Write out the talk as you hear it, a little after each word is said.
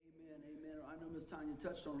Miss Tanya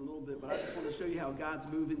touched on it a little bit, but I just want to show you how God's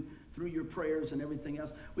moving through your prayers and everything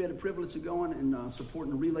else. We had the privilege of going and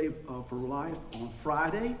supporting the Relay for Life on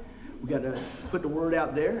Friday. We got to put the word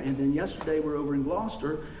out there. And then yesterday we're over in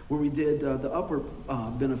Gloucester where we did the upper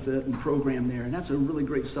benefit and program there. And that's a really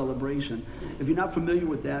great celebration. If you're not familiar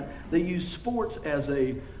with that, they use sports as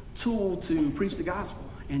a tool to preach the gospel.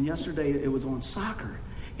 And yesterday it was on soccer.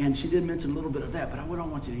 And she did mention a little bit of that. But what I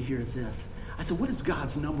want you to hear is this. I said, what is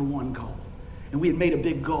God's number one goal? And we had made a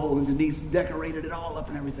big goal, and Denise decorated it all up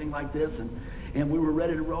and everything like this. And we were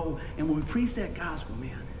ready to roll. And when we preached that gospel,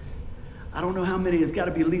 man, I don't know how many, it's got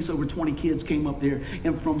to be at least over 20 kids came up there.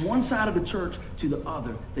 And from one side of the church to the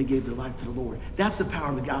other, they gave their life to the Lord. That's the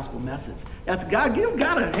power of the gospel message. That's God. Give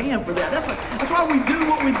God a hand for that. That's why we do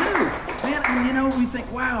what we do. Man, and we think,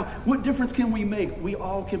 wow, what difference can we make? We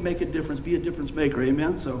all can make a difference. Be a difference maker.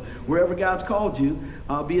 Amen? So wherever God's called you,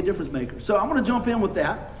 be a difference maker. So I'm going to jump in with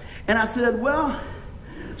that. And I said, well,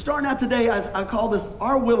 starting out today, I call this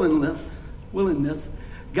our willingness,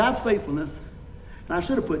 God's faithfulness. And I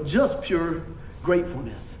should have put just pure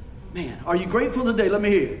gratefulness. Man, are you grateful today? Let me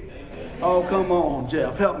hear you. Oh, come on,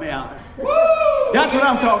 Jeff. Help me out. Woo! That's what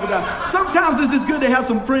I'm talking about. Sometimes it's just good to have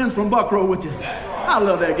some friends from Buckrow with you. I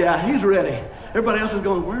love that guy. He's ready. Everybody else is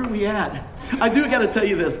going, where are we at? I do got to tell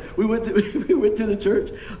you this. We went to the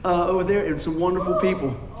church over there, and some wonderful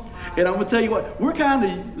people. And I'm going to tell you what, we're kind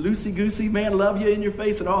of loosey-goosey, man, love you in your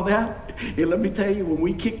face and all that. And let me tell you, when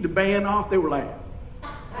we kicked the band off, they were like...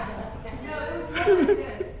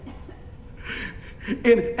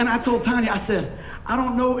 and I told Tanya, I said, I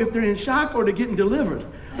don't know if they're in shock or they're getting delivered.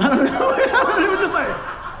 I don't know. They were just like...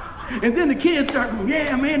 And then the kids started going,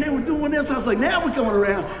 yeah, man, they were doing this. I was like, now we're coming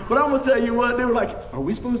around. But I'm going to tell you what, they were like, are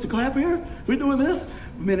we supposed to clap here? We're doing this?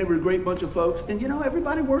 Man, they were a great bunch of folks. And,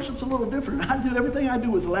 everybody worships a little different. Everything I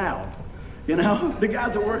do is loud. The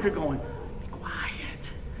guys at work are going, be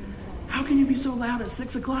quiet. How can you be so loud at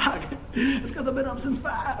 6 o'clock? It's because I've been up since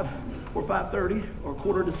 5 or 5:30 or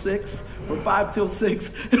 5:45 or 5 till 6.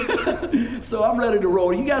 So I'm ready to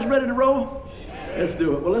roll. You guys ready to roll? Let's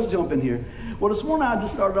do it. Well, let's jump in here. Well, this morning I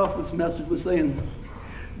just started off this message with saying,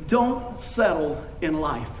 don't settle in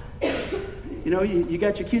life. You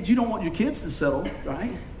got your kids. You don't want your kids to settle,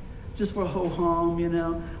 right? Just for a ho-hum,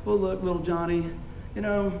 Well, look, little Johnny,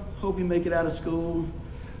 hope you make it out of school.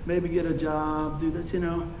 Maybe get a job, do this,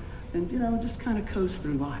 and, just kind of coast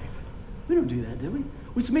through life. We don't do that, do we?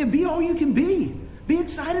 We say, man, be all you can be. Be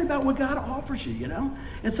excited about what God offers you,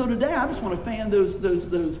 And so today I just want to fan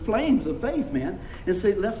those flames of faith, man, and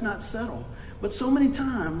say, let's not settle. But so many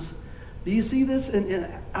times, do you see this? And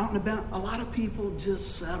out and about, a lot of people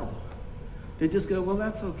just settle. They just go, well,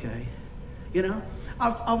 that's okay.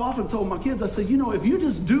 I've often told my kids, I say, if you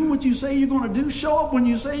just do what you say you're going to do, show up when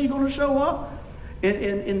you say you're going to show up,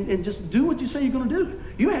 and just do what you say you're going to do,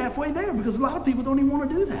 you're halfway there, because a lot of people don't even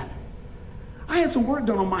want to do that. I had some work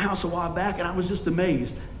done on my house a while back, and I was just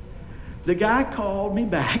amazed. The guy called me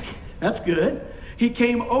back. That's good. He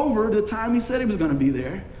came over the time he said he was going to be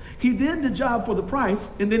there. He did the job for the price,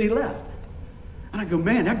 and then he left. And I go,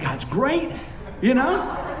 man, that guy's great. You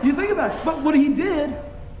think about it. But what he did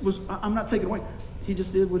was, I'm not taking away, he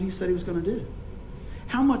just did what he said he was going to do.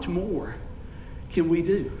 How much more can we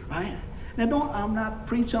do, right? Now, I'm not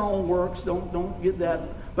preaching on works. Don't get that.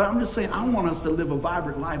 But I'm just saying, I want us to live a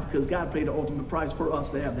vibrant life because God paid the ultimate price for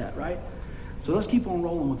us to have that, right? So let's keep on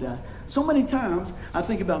rolling with that. So many times, I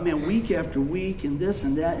think about, man, week after week and this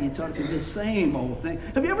and that, and you talk to the same old thing.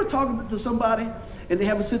 Have you ever talked to somebody and they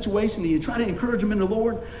have a situation and you try to encourage them in the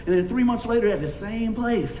Lord, and then 3 months later, they're at the same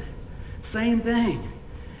place, same thing.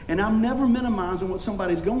 And I'm never minimizing what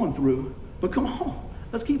somebody's going through, but come on,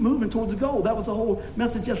 let's keep moving towards the goal. That was the whole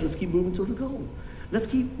message yesterday. Let's keep moving towards the goal. Let's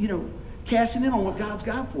keep, cashing in on what God's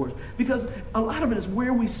got for us. Because a lot of it is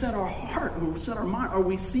where we set our heart, or we set our mind. Are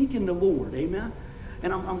we seeking the Lord? Amen?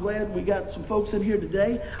 And I'm glad we got some folks in here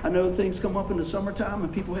today. I know things come up in the summertime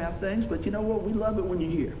and people have things, but you know what? We love it when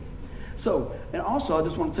you're here. So, and also I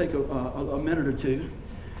just want to take a minute or two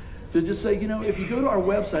to just say, if you go to our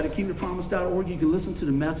website at keepthepromise.org, you can listen to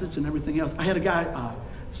the message and everything else. I had a guy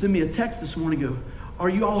send me a text this morning, go, are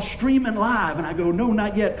you all streaming live? And I go, no,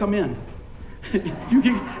 not yet. Come in.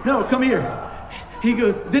 No, come here.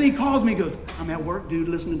 Then he calls me, he goes, I'm at work, dude,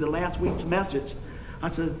 listening to last week's message. I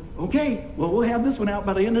said, okay, well, we'll have this one out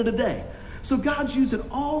by the end of the day. So God's using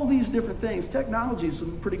all these different things. Technology is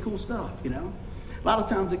some pretty cool stuff, A lot of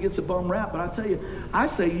times it gets a bum rap, but I tell you, I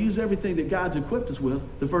say use everything that God's equipped us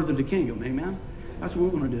with to further the kingdom, amen? That's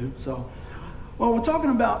what we're going to do. So, well, we're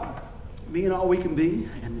talking about being all we can be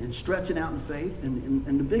and stretching out in faith.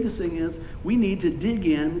 And the biggest thing is we need to dig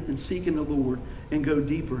in and seek in the Lord and go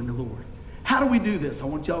deeper in the Lord. How do we do this? I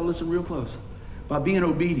want y'all to listen real close. By being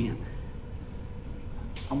obedient.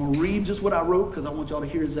 I'm going to read just what I wrote because I want y'all to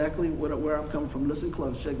hear exactly where I'm coming from. Listen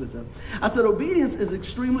close. Check this out. I said obedience is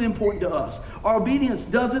extremely important to us. Our obedience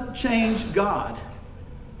doesn't change God.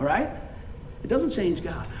 All right? It doesn't change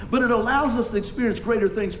God. But it allows us to experience greater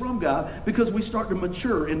things from God because we start to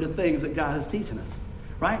mature into things that God is teaching us.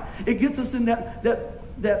 Right? It gets us in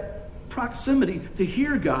that proximity to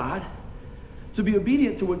hear God, to be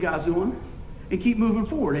obedient to what God's doing, and keep moving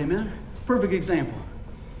forward. Amen? Perfect example.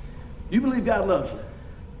 You believe God loves you.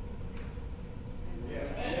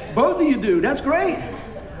 Yes. Both of you do. That's great.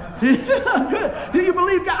 Good. Do you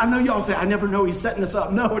believe God? I know y'all say, I never know he's setting us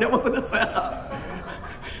up. No, that wasn't a setup.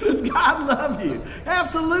 Does God love you?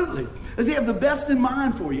 Absolutely. Does he have the best in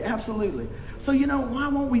mind for you? Absolutely. So, why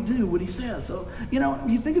won't we do what he says? So,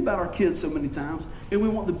 you think about our kids so many times, and we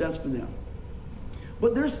want the best for them.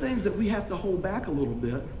 But there's things that we have to hold back a little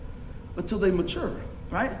bit until they mature,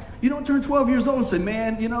 right? You don't turn 12 years old and say,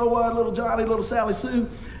 man, you know what, little Johnny, little Sally Sue,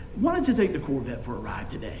 why don't you take the Corvette for a ride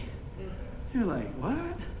today? You're like,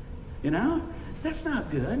 what? That's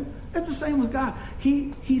not good. That's the same with God.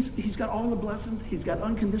 He's got all the blessings. He's got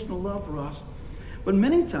unconditional love for us. But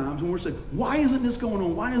many times when we're saying, why isn't this going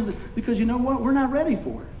on? Why is it? Because you know what? We're not ready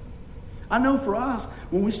for it. I know for us,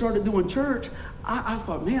 when we started doing church, I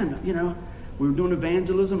thought, man, we were doing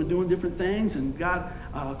evangelism and doing different things, and God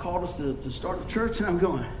called us to start a church, and I'm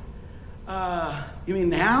going, you mean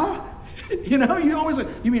now? You always say,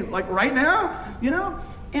 you mean like right now?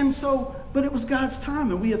 And so, but it was God's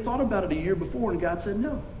time, and we had thought about it a year before, and God said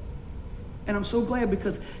no. And I'm so glad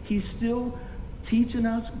because he's still teaching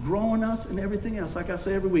us, growing us, and everything else. Like I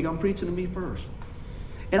say every week, I'm preaching to me first.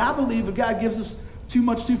 And I believe if God gives us too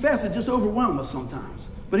much too fast, it just overwhelms us sometimes.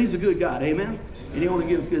 But he's a good God, amen? And he only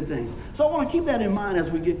gives good things. So I want to keep that in mind as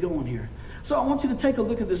we get going here. So I want you to take a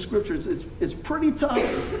look at this scripture. It's pretty tough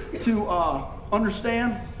to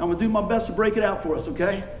understand. I'm going to do my best to break it out for us,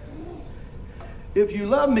 okay? If you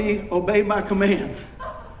love me, obey my commands.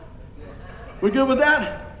 We good with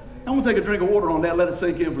that? I'm going to take a drink of water on that. Let it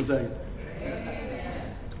sink in for a second.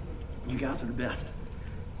 You guys are the best.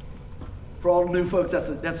 For all the new folks, that's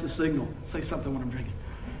the signal. Say something when I'm drinking.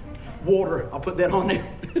 Water, I'll put that on there.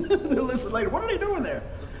 They'll listen later. What are they doing there?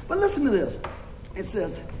 But listen to this. It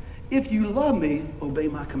says, if you love me, obey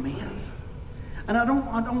my commands. And I don't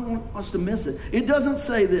want us to miss it. It doesn't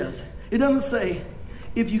say this. It doesn't say,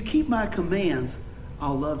 if you keep my commands,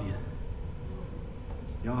 I'll love you.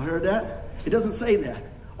 Y'all heard that? It doesn't say that.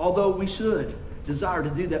 Although we should desire to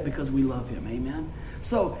do that because we love him. Amen?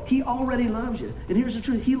 So he already loves you. And here's the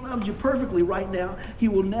truth. He loves you perfectly right now. He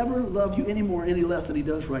will never love you any more, any less than he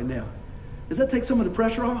does right now. Does that take some of the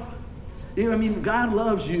pressure off? God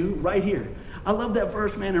loves you right here. I love that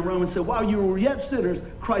verse, man, in Romans said, while you were yet sinners,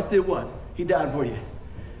 Christ did what? He died for you.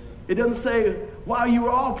 It doesn't say, while you were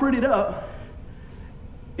all prettied up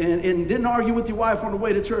and didn't argue with your wife on the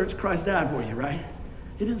way to church, Christ died for you, right?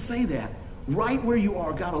 It didn't say that. Right where you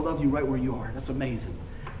are, God will love you right where you are. That's amazing.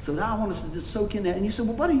 So now I want us to just soak in that. And you say,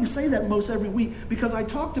 well, why do you say that most every week? Because I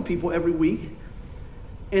talk to people every week,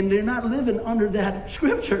 and they're not living under that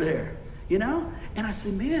scripture there, And I say,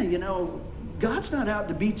 man, God's not out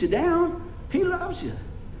to beat you down. He loves you.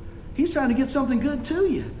 He's trying to get something good to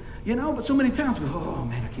you, But so many times we go, oh,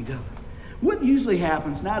 man, I can't go. What usually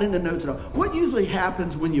happens, not in the notes at all, what usually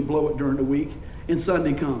happens when you blow it during the week and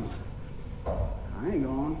Sunday comes? I ain't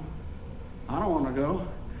going. I don't want to go.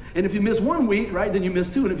 And if you miss 1 week, right, then you miss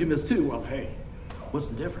 2. And if you miss 2, well, hey, what's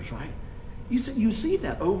the difference, right? You see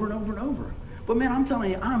that over and over and over. But, man, I'm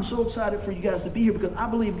telling you, I'm so excited for you guys to be here because I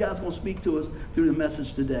believe God's going to speak to us through the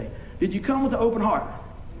message today. Did you come with an open heart?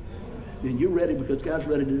 Then you're ready because God's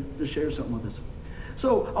ready to share something with us.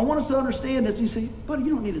 So I want us to understand this. And you say, buddy, you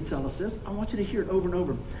don't need to tell us this. I want you to hear it over and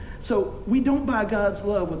over. So we don't buy God's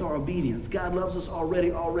love with our obedience. God loves us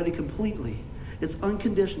already completely. It's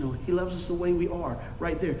unconditional. He loves us the way we are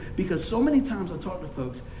right there. Because so many times I talk to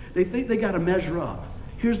folks, they think they got to measure up.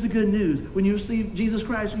 Here's the good news. When you receive Jesus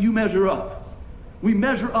Christ, you measure up. We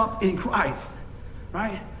measure up in Christ,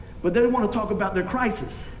 right? But they want to talk about their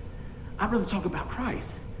crisis. I'd rather talk about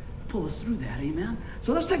Christ. Pull us through that, amen?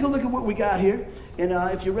 So let's take a look at what we got here. And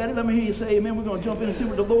if you're ready, let me hear you say amen. We're going to jump in and see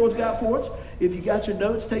what the Lord's got for us. If you got your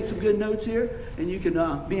notes, take some good notes here, and you can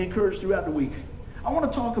be encouraged throughout the week. I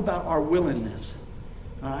want to talk about our willingness,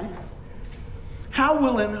 all right? How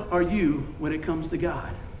willing are you when it comes to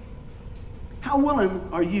God? How willing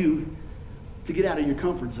are you to get out of your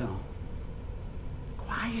comfort zone?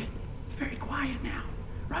 Quiet. It's very quiet now,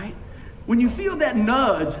 right? When you feel that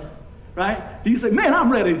nudge, right, do you say, man,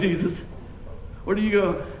 I'm ready, Jesus? Or do you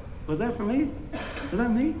go, was that for me? Was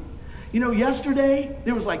that me? You know, yesterday,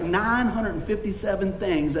 there was like 957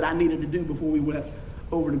 things that I needed to do before we went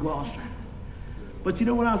over to Gloucester. But you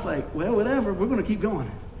know what? I was like, well, whatever. We're going to keep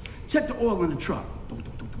going. Check the oil in the truck.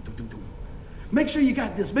 Make sure you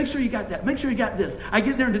got this. Make sure you got that. Make sure you got this. I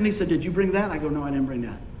get there and Denise said, did you bring that? I go, no, I didn't bring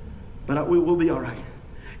that. But we'll be all right.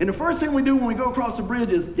 And the first thing we do when we go across the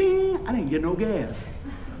bridge is, ding, I didn't get no gas.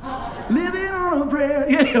 Living on a prayer.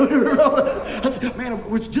 Yeah, I said, man,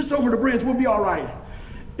 we're just over the bridge. We'll be all right.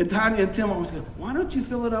 And Tanya and Tim always go, why don't you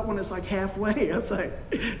fill it up when it's like halfway? I was like,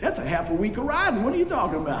 that's a half a week of riding. What are you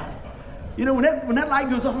talking about? You know, when that light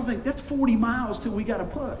goes off, I'm thinking, that's 40 miles till we got to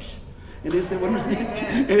push. And they said, well,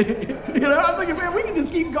 you know, I'm thinking, man, we can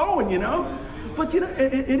just keep going, you know. But, you know,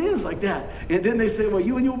 it is like that. And then they said, well,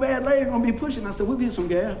 you and your bad leg are going to be pushing. I said, we'll get some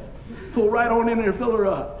gas. Pull right on in there and fill her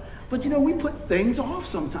up. But, you know, we put things off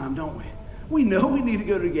sometime, don't we? We know we need to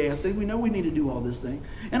go to the gas station. We know we need to do all this thing.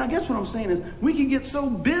 And I guess what I'm saying is we can get so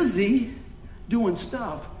busy doing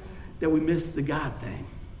stuff that we miss the God thing.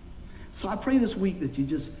 So I pray this week that you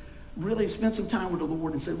just really spend some time with the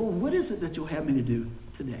Lord and say, Lord, what is it that you'll have me to do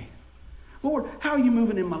today? Lord, how are you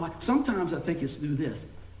moving in my life? Sometimes I think it's do this.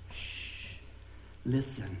 Shh.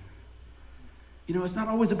 Listen. You know, it's not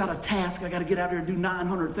always about a task. I got to get out there and do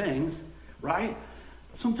 900 things, right?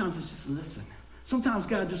 Sometimes it's just listen. Sometimes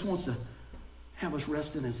God just wants to have us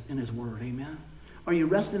rest in his word. Amen. Are you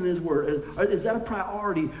resting in his word? Is that a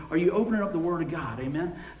priority? Are you opening up the word of God?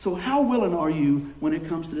 Amen. So how willing are you when it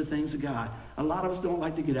comes to the things of God? A lot of us don't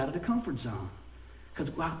like to get out of the comfort zone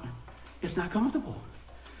because it's not comfortable.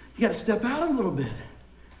 You got to step out a little bit.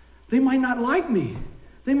 They might not like me.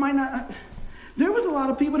 They might not. There was a lot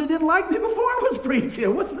of people that didn't like me before I was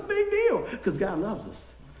preaching. What's the big deal? Because God loves us.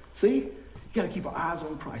 See? You got to keep our eyes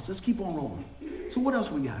on Christ. Let's keep on rolling. So what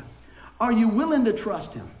else we got? Are you willing to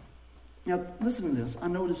trust him? Now, listen to this. I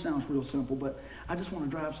know this sounds real simple, but I just want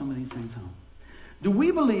to drive some of these things home. Do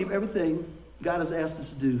we believe everything God has asked us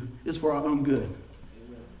to do is for our own good?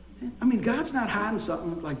 I mean, God's not hiding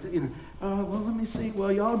something like, well, let me see.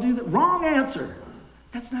 Well, y'all do that. Wrong answer.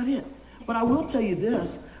 That's not it. But I will tell you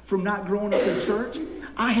this. From not growing up in church,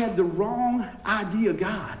 I had the wrong idea of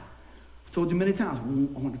God. I told you many times.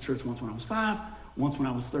 I went to church once when I was 5, once when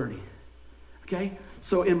I was 30. Okay?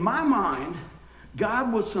 So in my mind,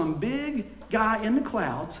 God was some big guy in the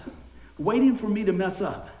clouds waiting for me to mess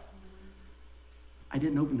up. I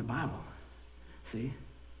didn't open the Bible. See?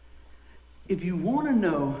 If you want to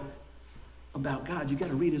know about God, you got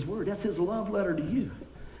to read his word. That's his love letter to you.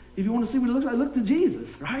 If you want to see what it looks like, look to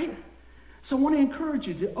Jesus, right? So I want to encourage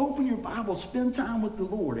you to open your Bible, spend time with the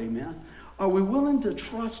Lord, amen? Are we willing to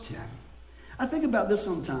trust him? I think about this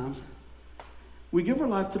sometimes. We give our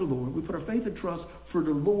life to the Lord. We put our faith and trust for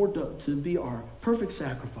the Lord to be our perfect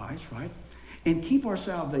sacrifice, right? And keep our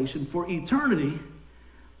salvation for eternity,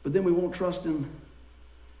 but then we won't trust him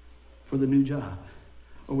for the new job.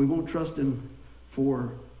 Or we won't trust him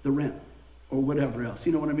for the rent or whatever else.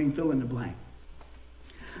 You know what I mean? Fill in the blank.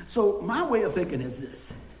 So my way of thinking is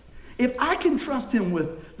this. If I can trust him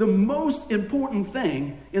with the most important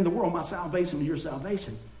thing in the world, my salvation and your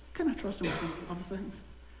salvation, can I trust him with some other things?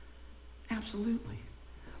 Absolutely.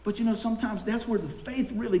 But you know, sometimes that's where the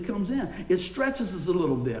faith really comes in. It stretches us a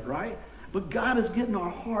little bit, right? But God is getting our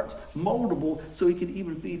hearts moldable so he can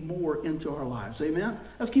even feed more into our lives. Amen?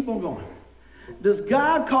 Let's keep on going. Does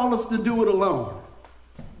God call us to do it alone?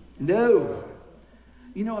 No.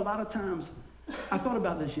 You know, a lot of times, I thought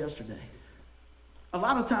about this yesterday. A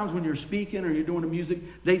lot of times when you're speaking or you're doing the music,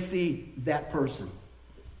 they see that person,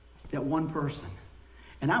 that one person.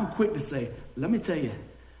 And I'm quick to say, let me tell you,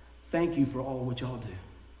 thank you for all what y'all do.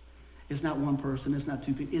 It's not one person, it's not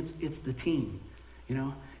two people, it's the team. You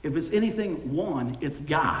know, if it's anything one, it's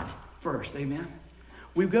God first, amen?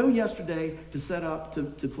 We go yesterday to set up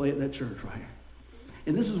to play at that church right here.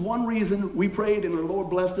 And this is one reason we prayed and the Lord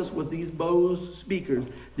blessed us with these Bose speakers.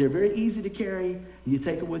 They're very easy to carry, and you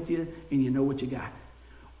take it with you, and you know what you got.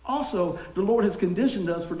 Also, the Lord has conditioned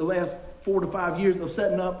us for the last 4 to 5 years of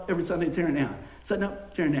setting up every Sunday and tearing down. Setting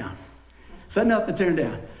up, tearing down. Setting up and tearing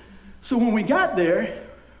down. So when we got there,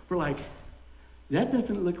 we're like, that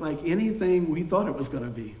doesn't look like anything we thought it was going to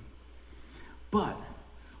be. But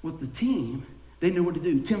with the team, they knew what to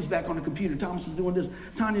do. Tim's back on the computer. Thomas is doing this.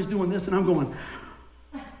 Tanya's doing this. And I'm going,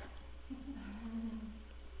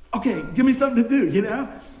 okay, give me something to do, you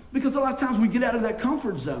know? Because a lot of times we get out of that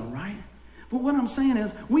comfort zone, right? But what I'm saying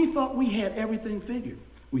is, we thought we had everything figured.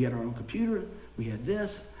 We had our own computer. We had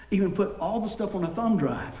this. Even put all the stuff on a thumb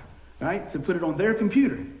drive, right? To put it on their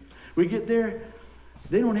computer. We get there.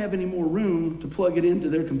 They don't have any more room to plug it into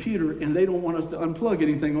their computer, and they don't want us to unplug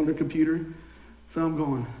anything on their computer. So I'm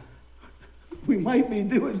going, we might be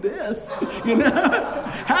doing this, you know.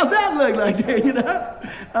 How's that look like there, you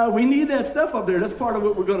know? We need that stuff up there. That's part of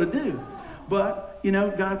what we're going to do. But, you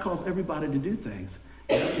know, God calls everybody to do things.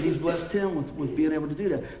 And he's blessed him with being able to do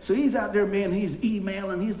that. So he's out there, man, he's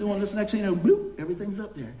emailing, he's doing this. Next thing you know, bloop, everyth's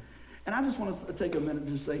up there. And I just want to take a minute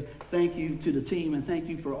to say thank you to the team and thank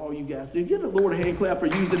you for all you guys do. Give the Lord a hand clap for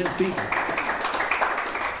using his people.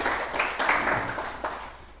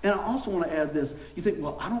 And I also want to add this. You think,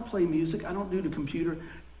 well, I don't play music. I don't do the computer.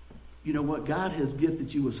 You know what? God has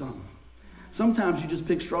gifted you with something. Sometimes you just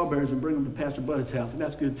pick strawberries and bring them to Pastor Buddy's house, and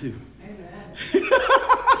that's good too. Amen.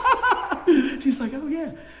 She's like, oh,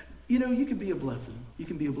 yeah. You know, you can be a blessing. You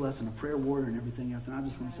can be a blessing, a prayer warrior and everything else. And I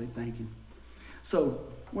just want to say thank you. So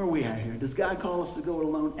where are we at here? Does God call us to go it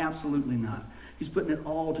alone? Absolutely not. He's putting it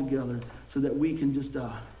all together so that we can just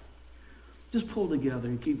pull together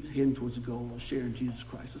and keep heading towards the goal of sharing Jesus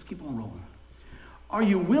Christ. Let's keep on rolling. Are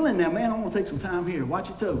you willing now? Man, I want to take some time here. Watch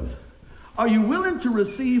your toes. Are you willing to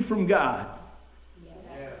receive from God?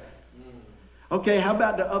 Okay, how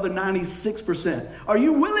about the other 96%? Are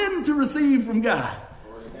you willing to receive from God?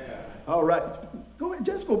 All right. Go ahead.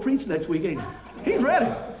 Jeff's going to preach next week, ain't he? He's ready.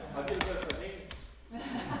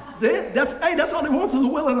 That's all he wants is a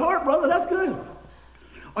willing heart, brother. That's good.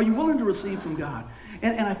 Are you willing to receive from God?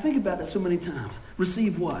 And I think about it so many times.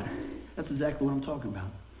 Receive what? That's exactly what I'm talking about.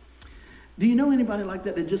 Do you know anybody like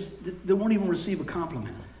that they won't even receive a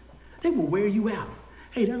compliment? They will wear you out.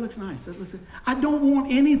 Hey, that looks nice. I don't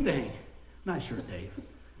want anything. Nice shirt, Dave.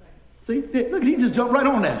 See? Look, he just jumped right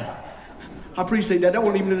on that. I appreciate that. That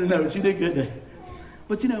wasn't even in the notes. You did good, Dave.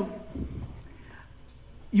 But, you know,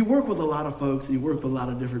 you work with a lot of folks and you work with a lot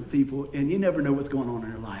of different people, and you never know what's going on in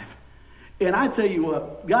their life. And I tell you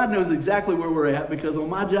what, God knows exactly where we're at, because on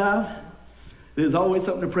my job, there's always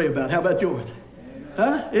something to pray about. How about yours? Amen.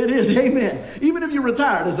 Huh? It is. Amen. Even if you're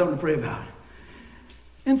retired, there's something to pray about.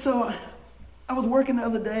 And so I was working the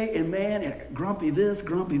other day, and man, grumpy this,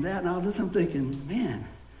 grumpy that, and all this. I'm thinking, man,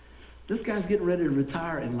 this guy's getting ready to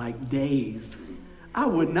retire in like days. I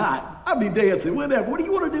would not. I'd be dancing. Whatever. What do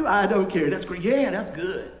you want to do? I don't care. That's great. Yeah, that's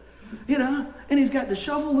good. You know? And he's got the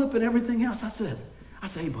shovel lip and everything else. I said,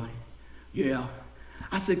 hey, buddy. Yeah.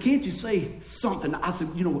 I said, can't you say something? I said,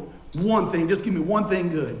 you know, one thing. Just give me one thing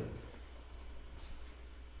good.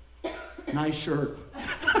 Nice shirt.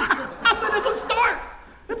 I said, it's a start.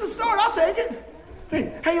 It's a start. I'll take it.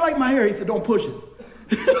 Hey, how you like my hair? He said, don't push it.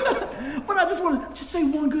 But I just want to just say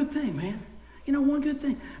one good thing, man. You know, one good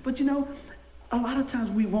thing. But, you know, a lot of times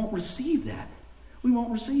we won't receive that. We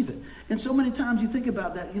won't receive it. And so many times you think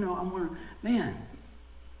about that, you know, I'm wondering, man,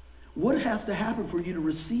 what has to happen for you to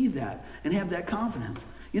receive that and have that confidence?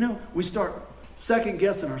 You know, we start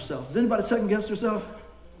second-guessing ourselves. Does anybody second-guess themselves?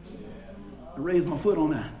 I raised my foot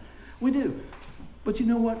on that. We do. But you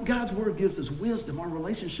know what? God's word gives us wisdom. Our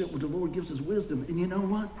relationship with the Lord gives us wisdom. And you know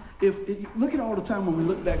what? Look at all the time when we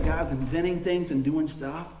look back, guys, inventing things and doing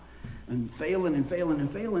stuff and failing and failing and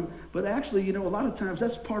failing. But actually, you know, a lot of times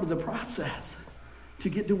that's part of the process to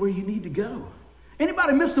get to where you need to go.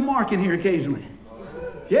 Anybody miss the mark in here occasionally?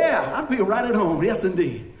 Yeah, I feel right at home. Yes,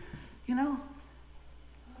 indeed. You know,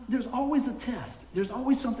 there's always a test. There's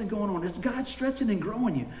always something going on. It's God stretching and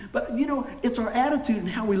growing you. But, you know, it's our attitude and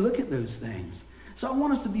how we look at those things. So I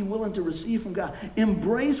want us to be willing to receive from God.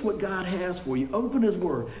 Embrace what God has for you. Open his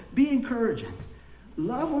word. Be encouraging.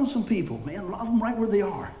 Love on some people, man. Love them right where they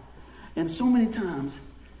are. And so many times,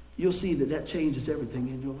 you'll see that changes everything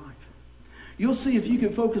in your life. You'll see if you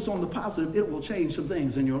can focus on the positive, it will change some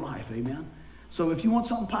things in your life. Amen. So if you want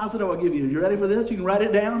something positive, I'll give you. You ready for this? You can write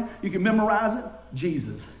it down. You can memorize it.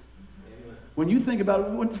 Jesus. Amen. When you think about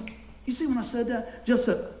it, you see when I said that?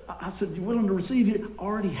 I said, you're willing to receive it?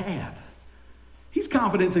 Already have. He's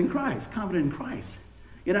confident in Christ.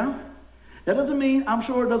 You know? That doesn't mean, I'm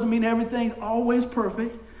sure it doesn't mean everything always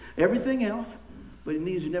perfect, everything else, but it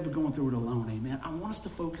means you're never going through it alone, amen? I want us to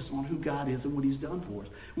focus on who God is and what he's done for us.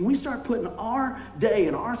 When we start putting our day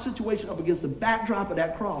and our situation up against the backdrop of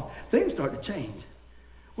that cross, things start to change.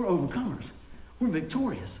 We're overcomers. We're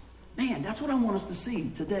victorious. Man, that's what I want us to see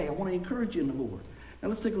today. I want to encourage you in the Lord. Now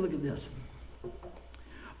let's take a look at this.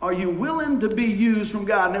 Are you willing to be used from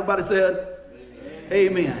God? And everybody said,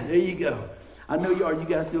 Amen. There you go. I know you are. You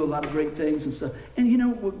guys do a lot of great things and stuff. And you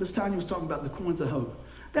know what Ms. Tanya was talking about, the coins of hope.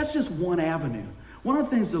 That's just one avenue. One of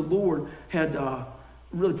the things the Lord had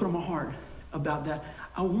really put on my heart about that,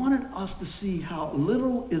 I wanted us to see how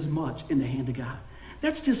little is much in the hand of God.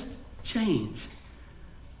 That's just change.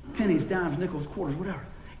 Pennies, dimes, nickels, quarters, whatever.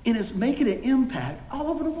 And it's making an impact all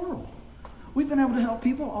over the world. We've been able to help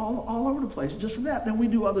people all over the place just from that. Then we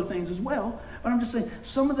do other things as well. But I'm just saying,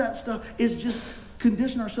 some of that stuff is just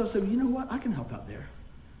condition ourselves, say, you know what, I can help out there.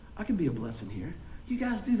 I can be a blessing here. You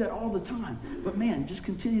guys do that all the time. But man, just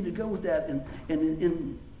continue to go with that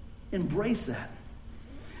and embrace that.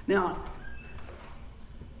 Now,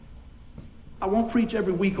 I won't preach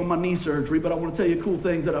every week on my knee surgery, but I want to tell you cool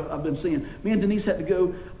things that I've been seeing. Me and Denise had to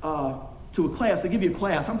go to a class. They give you a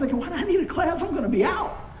class. I'm thinking, why do I need a class? I'm going to be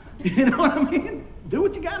out. You know what I mean? Do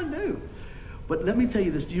what you got to do. But let me tell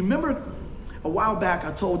you this. Do you remember a while back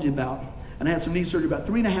I told you about, and I had some knee surgery about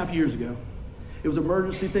 3.5 years ago. It was an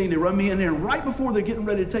emergency thing. They run me in there, and right before they're getting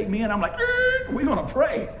ready to take me in, I'm like, we're going to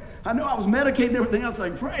pray. I know I was medicated and everything else.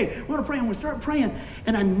 Like, pray. We're going to pray. And we start praying.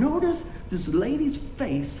 And I noticed this lady's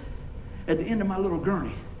face at the end of my little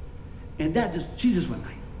gurney. And she just went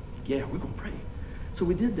like, yeah, we're going to pray. So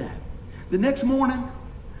we did that. The next morning,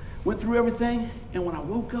 went through everything. And when I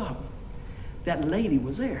woke up, that lady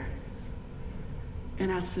was there.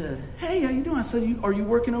 And I said, hey, how you doing? I said, are you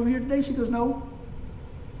working over here today? She goes, no.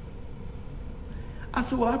 I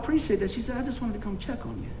said, well, I appreciate that. She said, I just wanted to come check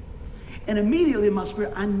on you. And immediately in my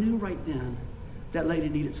spirit, I knew right then that lady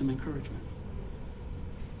needed some encouragement.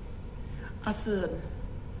 I said,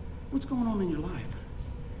 what's going on in your life?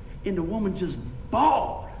 And the woman just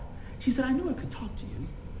bawled. She said, I knew I could talk to you.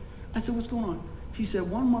 I said, what's going on? She said,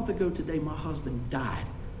 1 month ago today, my husband died.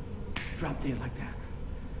 Dropped dead like that.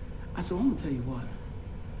 I said, well, I'm going to tell you what.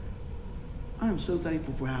 I am so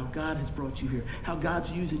thankful for how God has brought you here, how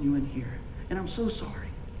God's using you in here. And I'm so sorry.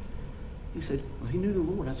 He said, well, he knew the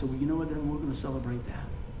Lord. I said, well, you know what? Then we're going to celebrate that.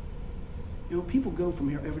 You know, people go from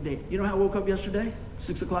here every day. You know how I woke up yesterday?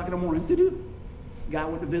 6 o'clock in the morning. Doo-doo. Guy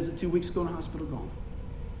went to visit 2 weeks ago in the hospital, gone.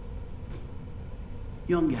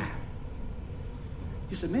 Young guy.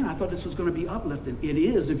 You said, man, I thought this was going to be uplifting. It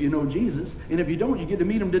is if you know Jesus. And if you don't, you get to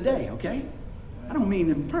meet him today, okay? I don't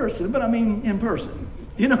mean in person, but I mean in person.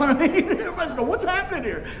 You know what I mean? Everybody's going, what's happening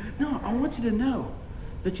here? No, I want you to know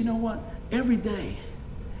that you know what? Every day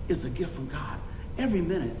is a gift from God. Every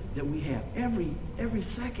minute that we have, every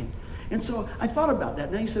second. And so I thought about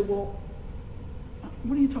that. Now you say, well,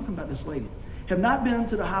 what are you talking about, this lady? Have not been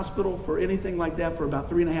to the hospital for anything like that for about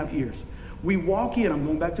 3.5 years. We walk in, I'm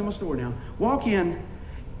going back to my story now. Walk in,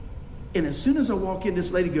 and as soon as I walk in,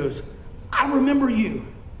 this lady goes, I remember you.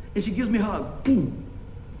 And she gives me a hug. Boom.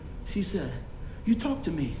 She said, you talked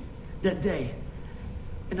to me that day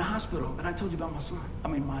in the hospital, and I told you about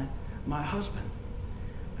my husband.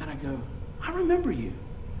 And I go, I remember you.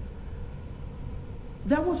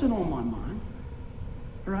 That wasn't on my mind,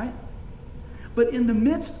 right? But in the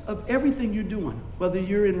midst of everything you're doing, whether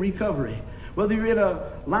you're in recovery, whether you're in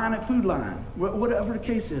a line at Food Line, whatever the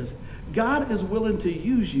case is, God is willing to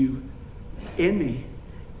use you and me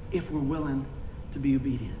if we're willing to be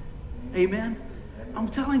obedient. Amen? I'm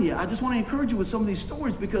telling you, I just want to encourage you with some of these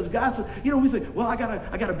stories because God said, you know, we think, well, I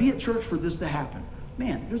gotta be at church for this to happen.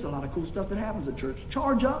 Man, there's a lot of cool stuff that happens at church.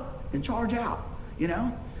 Charge up and charge out, you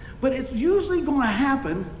know? But it's usually going to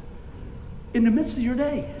happen in the midst of your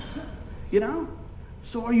day, you know?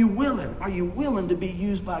 So are you willing? Are you willing to be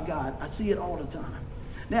used by God? I see it all the time.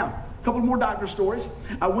 Now, a couple more doctor stories.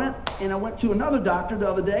 I went to another doctor the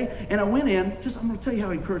other day, and I went in. I'm going to tell you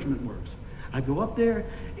how encouragement works. I go up there,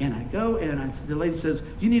 and the lady says,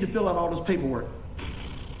 you need to fill out all this paperwork.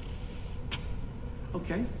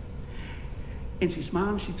 Okay. And she smiled,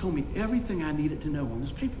 and she told me everything I needed to know on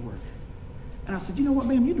this paperwork. And I said, you know what,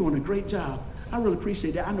 ma'am, you're doing a great job. I really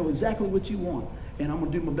appreciate that. I know exactly what you want, and I'm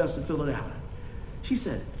going to do my best to fill it out. She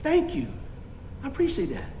said, thank you. I appreciate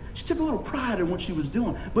that. She took a little pride in what she was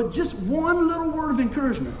doing, but just one little word of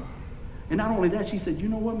encouragement. And not only that, she said, you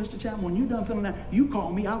know what, Mr. Chapman, when you're done filling that, you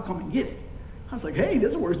call me, I'll come and get it. I was like, hey,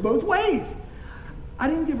 this works both ways. I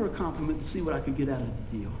didn't give her a compliment to see what I could get out of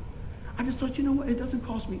the deal. I just thought, you know what, it doesn't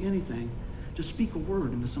cost me anything to speak a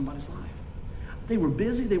word into somebody's life. They were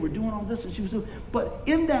busy, they were doing all this, and she was doing, but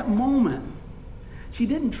in that moment, she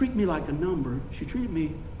didn't treat me like a number, she treated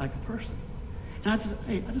me like a person. And I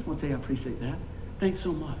just want to tell you I appreciate that. Thanks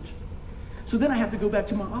so much. So then I have to go back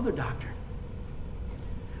to my other doctor.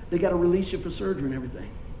 They got to release you for surgery and everything.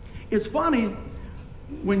 It's funny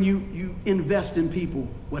when you invest in people,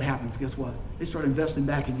 what happens? Guess what? They start investing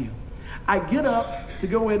back in you. I get up to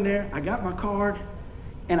go in there. I got my card,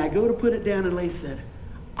 and I go to put it down, and Lace said,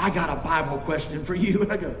 I got a Bible question for you.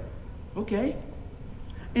 And I go, okay.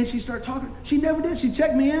 And she started talking. She never did. She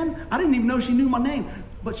checked me in. I didn't even know she knew my name.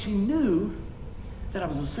 But she knew that I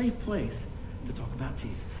was a safe place to talk about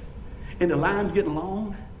Jesus. And the line's getting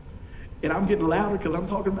long, and I'm getting louder because I'm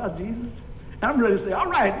talking about Jesus. And I'm ready to say, all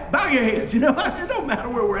right, bow your heads, you know. It don't matter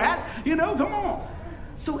where we're at, you know, come on.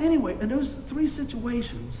 So anyway, in those 3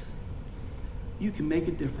 situations, you can make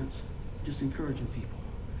a difference just encouraging people.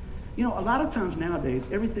 You know, a lot of times nowadays,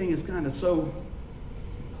 everything is kind of so,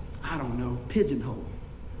 I don't know, pigeonholed.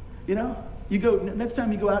 You know? You go, next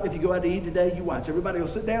time you go out, if you go out to eat today, you watch. Everybody will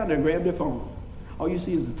sit down there and grab their phone. All you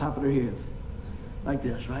see is the top of their heads. Like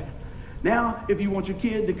this, right? Now, if you want your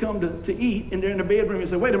kid to come to eat and they're in the bedroom, you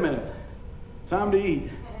say, wait a minute, time to eat.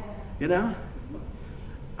 You know?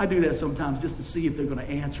 I do that sometimes just to see if they're going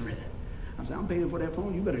to answer it. I'm saying, I'm paying for that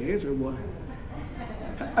phone. You better answer it, boy.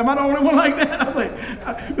 Am I the only one like that? I was like,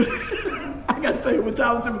 I got to tell you, when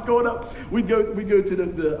Thomas was growing up, we'd go to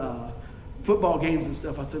the football games and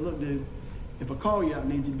stuff. I said, look, dude, if I call you, I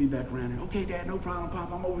need you to be back around here. Okay, Dad, no problem,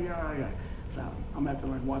 Pop. I'm over here. All right. So I'm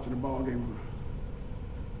acting like watching a ball game.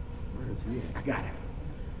 Where is he at? I got him.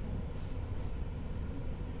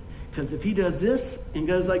 Because if he does this and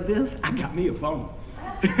goes like this, I got me a phone.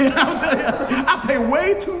 I'll tell you, I pay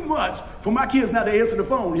way too much for my kids not to answer the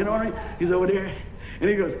phone. You know what I mean? He's over there, and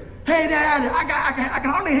he goes, hey, Dad, I can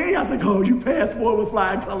hardly hear you. I was like, oh, you passed, boy, with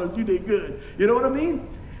flying colors. You did good. You know what I mean?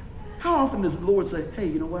 How often does the Lord say, hey,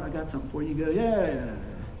 you know what? I got something for you. You go, yeah.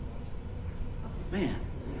 Man.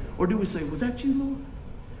 Or do we say, was that you, Lord?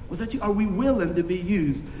 Was that you? Are we willing to be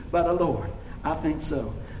used by the Lord? I think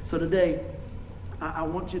so. So today, I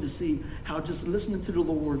want you to see how just listening to the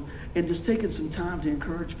Lord and just taking some time to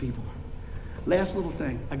encourage people. Last little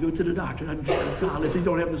thing. I go to the doctor. God, if he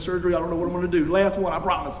don't have the surgery, I don't know what I'm going to do. Last one, I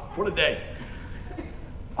promise, for the day.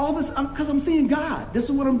 All this, because I'm seeing God. This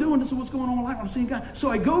is what I'm doing. This is what's going on in life. I'm seeing God.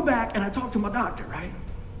 So I go back and I talk to my doctor, right?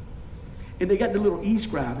 And they got the little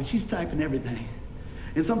e-scribe, and she's typing everything.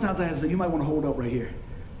 And sometimes I have to say, you might want to hold up right here.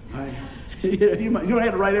 All right? You don't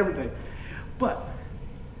have to write everything. But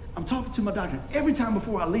I'm talking to my doctor. Every time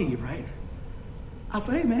before I leave, right? I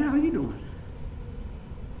say, hey, man, how you doing?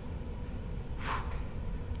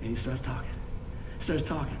 And he starts talking.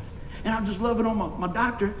 And I'm just loving on my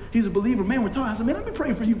doctor. He's a believer. Man, we're talking. I said, man, let me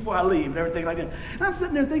pray for you before I leave and everything like that. And I'm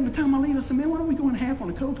sitting there thinking, by the time I leave, I said, man, why don't we go in half on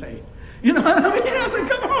the copay? You know what I mean? I said,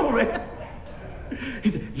 come on, man. He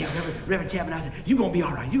said, yeah, Reverend Chapman. I said, you're going to be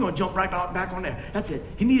all right. You're going to jump right back on there. That's it.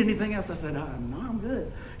 You need anything else? I said, no, I'm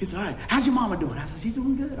good. He said, all right, how's your mama doing? I said, she's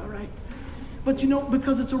doing good, all right. But, you know,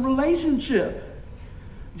 because it's a relationship.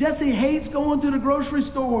 Jesse hates going to the grocery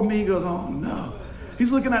store with me. He goes, oh, no.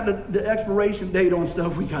 He's looking at the expiration date on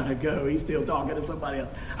stuff. We got to go. He's still talking to somebody else.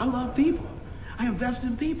 I love people. I invest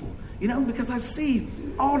in people, you know, because I see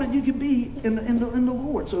all that you can be in the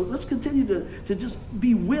Lord. So let's continue to just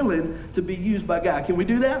be willing to be used by God. Can we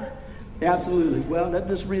do that? Absolutely. Well, that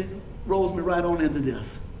just rolls me right on into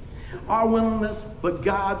this. Our willingness, but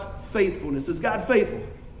God's faithfulness. Is God faithful?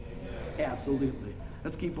 Absolutely.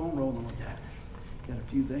 Let's keep on rolling with that. Got a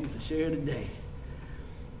few things to share today.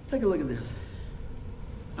 Take a look at this.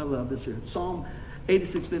 I love this here. Psalm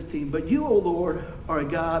 86:15. But you, O Lord, are a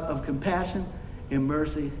God of compassion and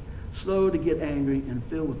mercy, slow to get angry and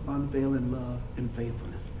filled with unfailing love and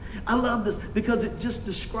faithfulness. I love this because it just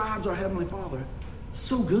describes our Heavenly Father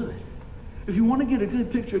so good. If you want to get a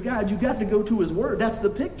good picture of God, you got to go to His Word. That's the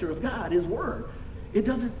picture of God, His Word. It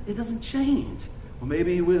doesn't change. Well,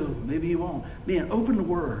 maybe He will, maybe He won't. Man, open the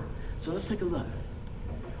Word. So let's take a look.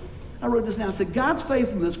 I wrote this down. I said, God's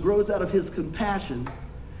faithfulness grows out of His compassion,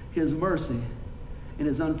 His mercy, and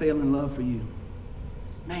His unfailing love for you.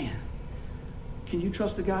 Man, can you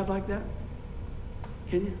trust a God like that?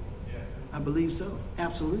 Can you? Yeah. I believe so.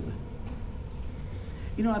 Absolutely.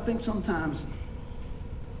 You know, I think sometimes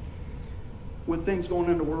with things going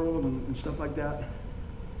on in the world and stuff like that,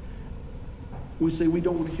 we say we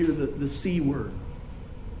don't want to hear the C word.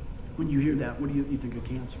 When you hear that, what do you think of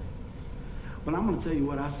cancer? But I'm going to tell you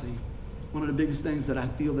what I see. One of the biggest things that I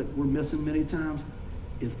feel that we're missing many times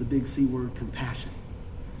is the big C word, compassion.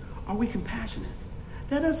 Are we compassionate?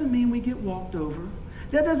 That doesn't mean we get walked over.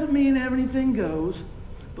 That doesn't mean everything goes.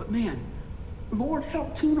 But man, Lord,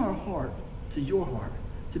 help tune our heart to your heart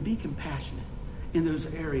to be compassionate in those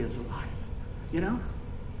areas of life. You know?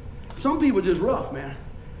 Some people are just rough, man.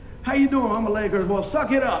 How you doing? I'm a leg hurts. Well,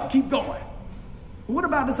 suck it up. Keep going. What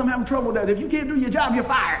about this? I'm having trouble with that. If you can't do your job, you're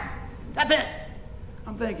fired. That's it.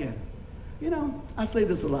 I'm thinking, you know, I say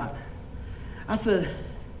this a lot. I said,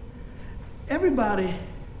 everybody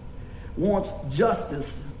wants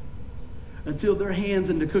justice until their hand's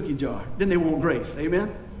in the cookie jar. Then they want grace.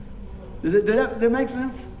 Amen? Did that make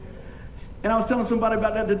sense? And I was telling somebody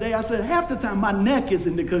about that today. I said, half the time my neck is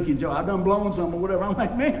in the cookie jar. I've done blown some or whatever. I'm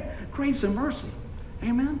like, man, grace and mercy.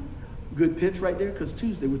 Amen? Good pitch right there, because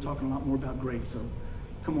Tuesday we're talking a lot more about grace. So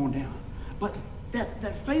come on down. But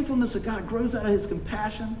that faithfulness of God grows out of His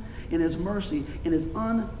compassion and His mercy and His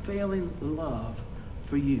unfailing love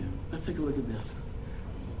for you. Let's take a look at this.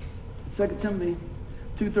 2 Timothy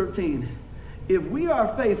 2:13. If we are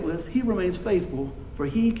faithless, he remains faithful, for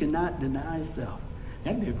he cannot deny himself.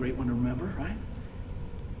 That'd be a great one to remember, right?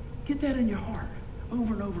 Get that in your heart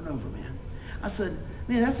over and over and over, man. I said,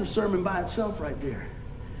 man, that's a sermon by itself right there.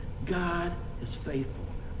 God is faithful,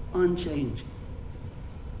 unchanging.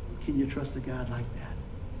 Can you trust a God like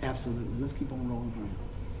that? Absolutely. Let's keep on rolling through.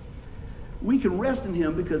 We can rest in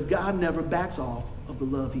him because God never backs off of the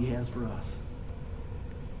love he has for us.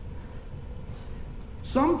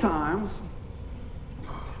 Sometimes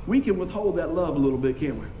we can withhold that love a little bit,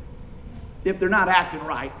 can't we? If they're not acting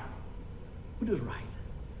right. What is right?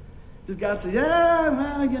 Does God say, yeah,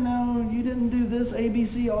 well, you know, you didn't do this, A, B,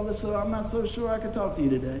 C, all this, so I'm not so sure I can talk to you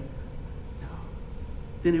today? No.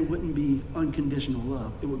 Then it wouldn't be unconditional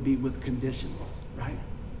love. It would be with conditions, right?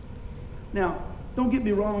 Now, don't get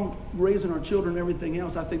me wrong, raising our children and everything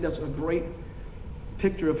else, I think that's a great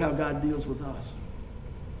picture of how God deals with us.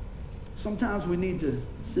 Sometimes we need to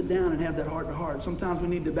sit down and have that heart-to-heart. Sometimes we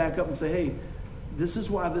need to back up and say, hey, this is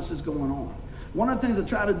why this is going on. One of the things I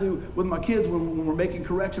try to do with my kids when we're making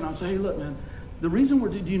correction, I'll say, hey, look, man, the reason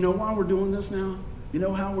do you know why we're doing this now? You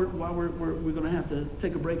know why we're going to have to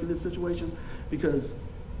take a break in this situation? Because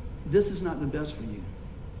this is not the best for you.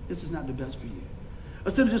 This is not the best for you.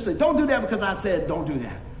 Instead of just saying, don't do that because I said don't do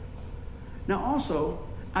that. Now also,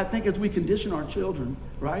 I think as we condition our children,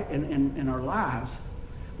 right, and our lives,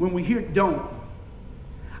 when we hear don't,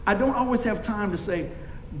 I don't always have time to say,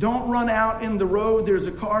 don't run out in the road. There's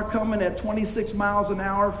a car coming at 26 miles an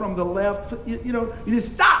hour from the left. You know, you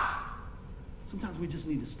just stop. Sometimes we just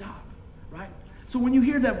need to stop, right? So when you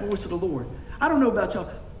hear that voice of the Lord, I don't know about y'all.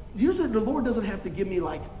 Usually the Lord doesn't have to give me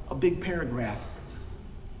like a big paragraph.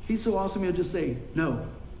 He's so awesome, he'll just say, no.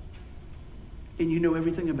 And you know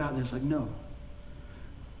everything about this. Like, no.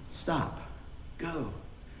 Stop. Go.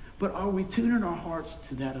 But are we tuning our hearts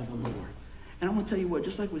to that of the Lord? And I'm going to tell you what,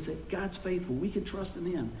 just like we said, God's faithful. We can trust in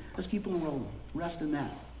him. Let's keep on rolling. Rest in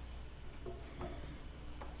that.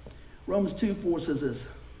 Romans 2:4 says this.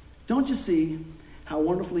 Don't you see how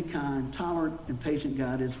wonderfully kind, tolerant, and patient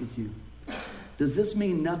God is with you? Does this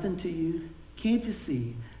mean nothing to you? Can't you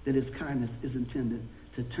see that his kindness is intended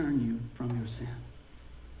to turn you from your sin?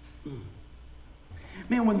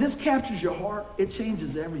 Man, when this captures your heart, it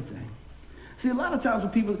changes everything. See, a lot of times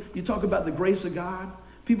when you talk about the grace of God,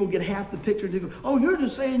 people get half the picture and they go, oh, you're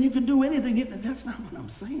just saying you can do anything. That's not what I'm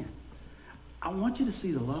saying. I want you to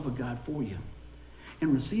see the love of God for you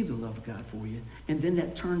and receive the love of God for you. And then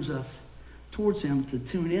that turns us towards him, to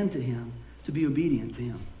tune into him, to be obedient to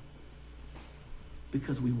him.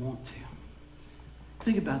 Because we want to.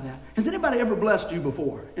 Think about that. Has anybody ever blessed you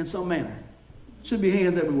before in some manner? Should be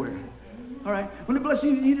hands everywhere. All right? When they bless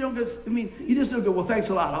you, you just don't go, well, thanks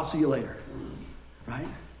a lot. I'll see you later. Right?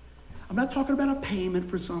 I'm not talking about a payment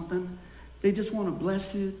for something. They just want to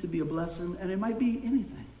bless you to be a blessing. And it might be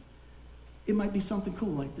anything. It might be something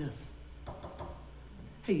cool like this.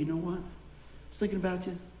 Hey, you know what? I was thinking about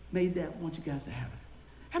you. Made that. Want you guys to have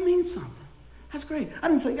it. That means something. That's great. I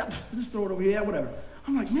didn't say, yeah, just throw it over here. Yeah, whatever.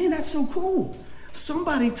 I'm like, man, that's so cool.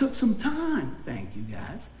 Somebody took some time, thank you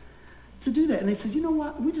guys, to do that. And they said, you know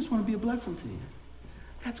what? We just want to be a blessing to you.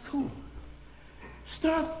 That's cool.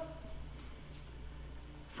 Stuff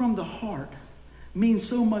from the heart means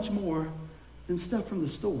so much more than stuff from the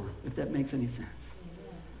store, if that makes any sense.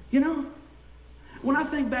 You know? When I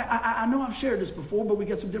think back, I know I've shared this before, but we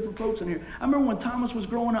got some different folks in here. I remember when Thomas was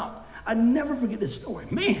growing up. I never forget this story.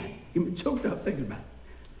 Man, you get me choked up thinking about it.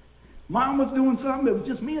 Mom was doing something. It was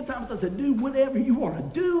just me and Thomas. I said, dude, whatever you want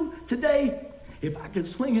to do today, if I could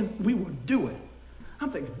swing it, we would do it. I'm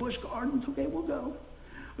thinking Busch Gardens, okay, we'll go.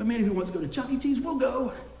 But man, if he wants to go to Chuck E. Cheese, we'll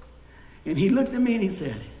go. And he looked at me and he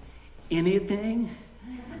said, anything?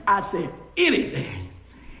 I said, anything.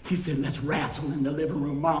 He said, let's wrestle in the living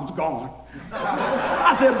room. Mom's gone.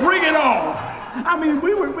 I said, bring it on. I mean,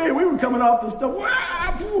 we were coming off the stuff,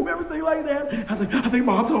 everything like that. I think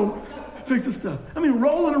Mom's home. Fix the stuff. I mean,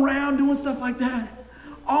 rolling around, doing stuff like that.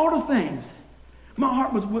 All the things. My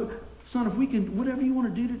heart was, son, if we can, whatever you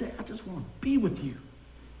want to do today, I just want to be with you.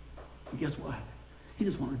 And guess what? He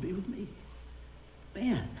just wanted to be with me.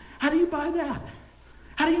 Man, how do you buy that?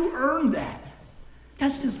 How do you earn that?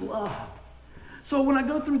 That's just love. So when I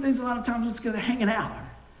go through things, a lot of times it's going to hanging out.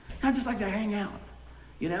 I just like to hang out,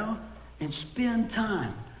 you know, and spend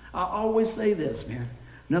time. I always say this, man.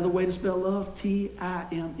 Another way to spell love,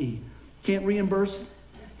 T-I-M-E. Can't reimburse,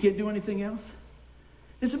 can't do anything else.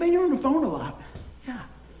 They said, man, you're on the phone a lot. Yeah,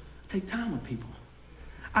 take time with people.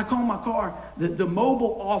 I call my car the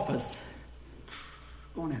mobile office.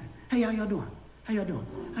 Going at it. Hey, how y'all doing? How y'all doing?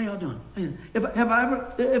 How y'all doing?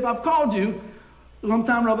 If I've called you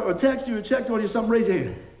sometime or other, or text you or checked on you, something, raise your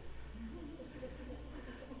hand.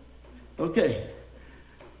 Okay.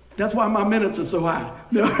 That's why my minutes are so high.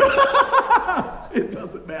 No. It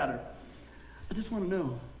doesn't matter. I just want to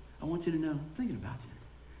know. I want you to know, thinking about you,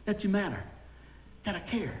 that you matter, that I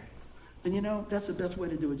care. And you know, that's the best way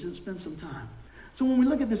to do it. Just spend some time. So when we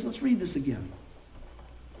look at this, let's read this again.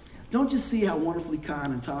 Don't you see how wonderfully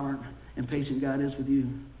kind and tolerant and patient God is with you?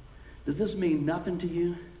 Does this mean nothing to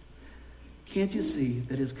you? Can't you see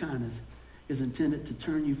that his kindness is intended to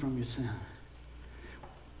turn you from your sin?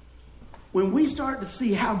 When we start to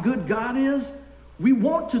see how good God is, we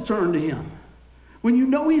want to turn to him. When you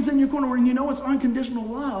know he's in your corner and you know it's unconditional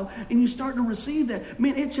love and you start to receive that,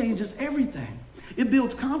 man, it changes everything. It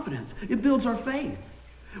builds confidence. It builds our faith.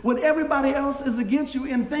 When everybody else is against you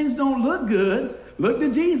and things don't look good, look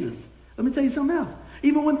to Jesus. Let me tell you something else.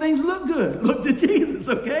 Even when things look good, look to Jesus,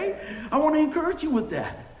 okay? I want to encourage you with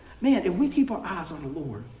that. Man, if we keep our eyes on the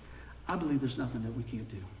Lord, I believe there's nothing that we can't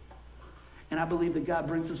do. And I believe that God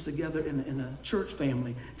brings us together in a church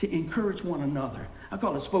family to encourage one another. I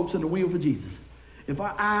call it spokes in the wheel for Jesus. If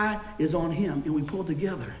our eye is on him and we pull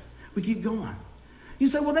together, we keep going. You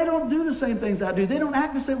say, well, they don't do the same things I do. They don't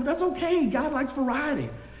act the same. Well, that's okay. God likes variety.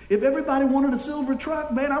 If everybody wanted a silver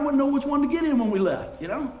truck, man, I wouldn't know which one to get in when we left, you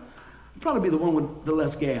know? I'd probably be the one with the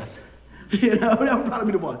less gas. You know, that would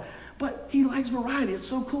probably be the one. But he likes variety. It's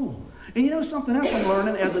so cool. And you know something else I'm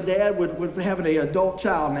learning as a dad with having an adult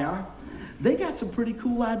child now? They got some pretty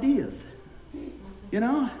cool ideas. You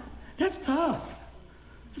know? That's tough.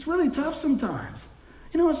 It's really tough sometimes.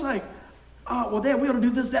 You know, it's like, well, Dad, we ought to do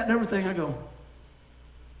this, that, and everything. I go,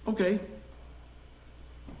 okay.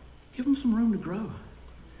 Give them some room to grow.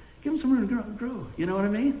 Give them some room to grow. You know what I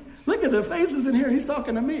mean? Look at the faces in here. He's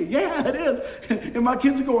talking to me. Yeah, it is. And my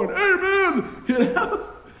kids are going, amen. You know?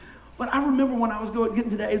 But I remember when I was getting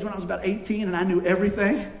to the age when I was about 18 and I knew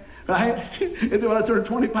everything, right? And then when I turned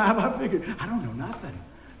 25, I figured, I don't know nothing,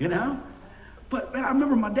 you know? But man, I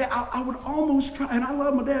remember my dad, I would almost try, and I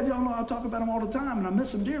love my dad, y'all know I talk about him all the time, and I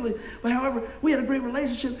miss him dearly. But however, we had a great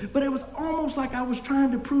relationship, but it was almost like I was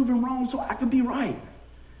trying to prove him wrong so I could be right.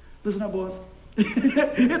 Listen up, boys.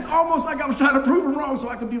 It's almost like I was trying to prove him wrong so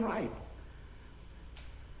I could be right.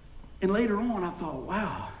 And later on, I thought,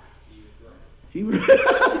 wow. He was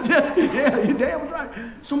right. Yeah, your dad was right.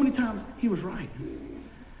 So many times, he was right.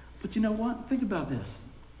 But you know what? Think about this.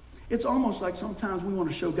 It's almost like sometimes we want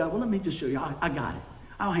to show God, well, let me just show you. I got it.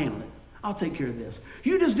 I'll handle it. I'll take care of this.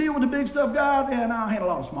 You just deal with the big stuff, God, and I'll handle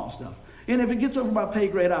all the small stuff. And if it gets over my pay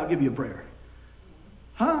grade, I'll give you a prayer.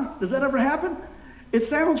 Huh? Does that ever happen? It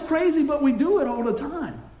sounds crazy, but we do it all the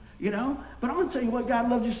time, you know? But I'm going to tell you what, God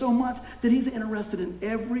loves you so much that he's interested in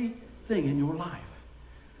everything in your life.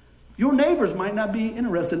 Your neighbors might not be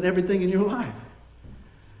interested in everything in your life.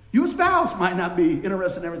 Your spouse might not be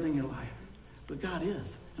interested in everything in your life. But God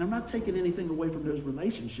is. And I'm not taking anything away from those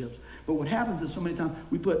relationships. But what happens is so many times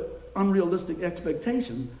we put unrealistic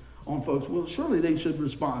expectations on folks. Well, surely they should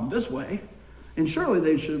respond this way. And surely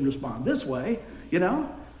they should respond this way. You know?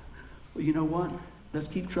 Well, you know what? Let's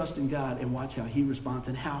keep trusting God and watch how he responds.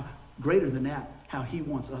 And how, greater than that, how he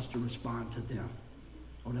wants us to respond to them.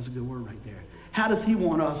 Oh, that's a good word right there. How does he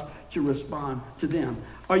want us to respond to them?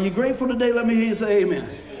 Are you grateful today? Let me hear you say amen.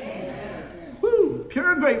 Amen. Woo,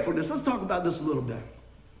 pure gratefulness. Let's talk about this a little bit.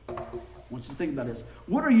 I want you to think about this.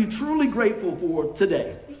 What are you truly grateful for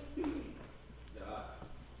today?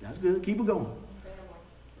 That's good. Keep it going.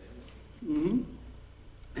 Mm-hmm.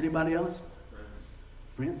 Anybody else?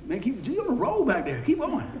 Friends? Man, you're on a roll back there. Keep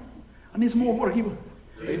going. I need some more water. Keep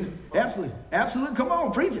going. Absolutely. Absolutely. Come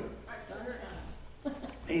on, preach it.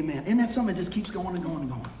 Amen. And that's something that just keeps going and going and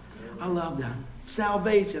going. I love that.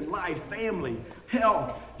 Salvation, life, family,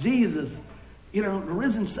 health, Jesus, you know, the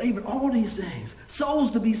risen Savior, all these things.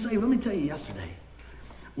 Souls to be saved. Let me tell you, yesterday,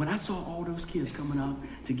 when I saw all those kids coming up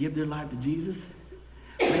to give their life to Jesus,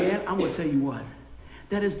 man, I'm going to tell you what.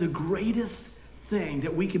 That is the greatest thing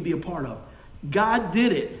that we can be a part of. God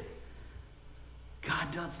did it.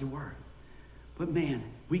 God does the work. But man,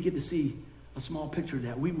 we get to see a small picture of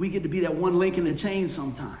that. We get to be that one link in the chain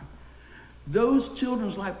sometime. Those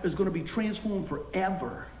children's life is going to be transformed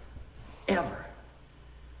forever, ever,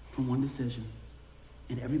 from one decision.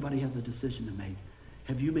 And everybody has a decision to make.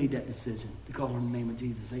 Have you made that decision to call on the name of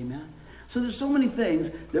Jesus? Amen? So there's so many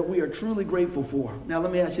things that we are truly grateful for. Now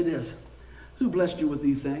let me ask you this. Who blessed you with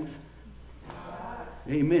these things?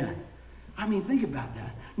 Amen. I mean, think about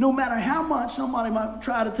that. No matter how much somebody might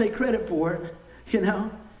try to take credit for it, you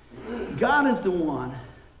know, God is the one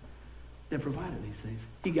that provided these things.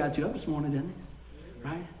 He got you up this morning, didn't he?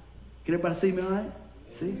 Right? Can everybody see me all right?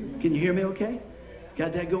 See? Can you hear me okay?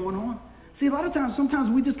 Got that going on? See, a lot of times, sometimes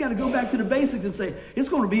we just got to go back to the basics and say, it's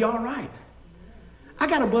going to be all right. I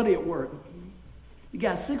got a buddy at work. He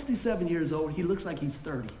got 67 years old. He looks like he's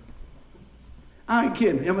 30. I ain't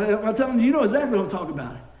kidding. I'm telling you, you know exactly what I'm talking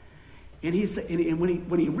about. And he said, and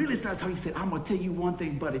when he really starts talking, he said, I'm going to tell you one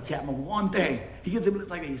thing, Buddy Chapman, one thing. He gets him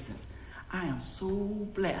like that. He says, I am so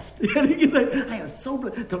blessed. And he gets like, I am so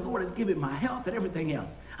blessed. The Lord has given my health and everything else.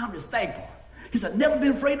 I'm just thankful. He said, never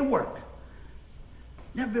been afraid to work.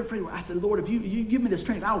 Never been afraid to work. I said, Lord, if you give me the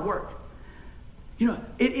strength, I'll work. You know,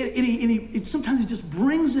 sometimes he just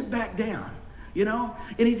brings it back down, you know.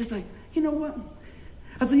 And he just like, you know what?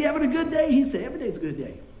 I said, you having a good day? He said, every day's a good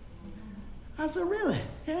day. I said, really?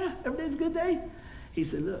 Yeah, every day's a good day? He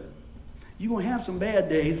said, look, you're going to have some bad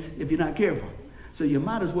days if you're not careful. So you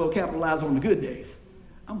might as well capitalize on the good days.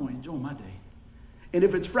 I'm going to enjoy my day. And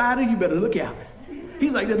if it's Friday, you better look out.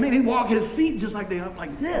 He's like, man, he walk his feet just like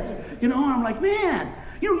this. You know, and I'm like, man,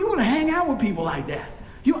 you want to hang out with people like that.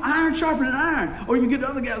 You iron sharpening iron. Or you get the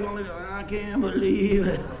other guys going, I can't believe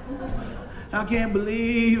it. I can't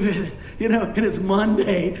believe it. You know, and it's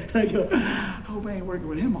Monday. And I go, I hope I ain't working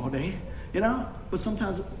with him all day. You know, but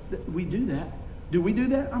sometimes we do that. Do we do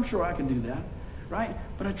that? I'm sure I can do that, right?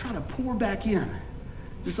 But I try to pour back in,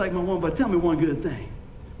 just like my one. But tell me one good thing.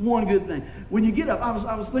 One good thing. When you get up, I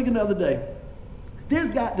was thinking the other day. There's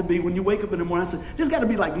got to be, when you wake up in the morning, I said, there's got to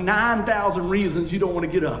be like 9,000 reasons you don't want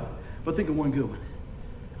to get up. But think of one good one.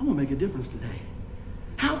 I'm going to make a difference today.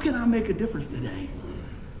 How can I make a difference today?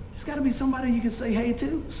 There's got to be somebody you can say hey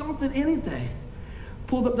to, something, anything.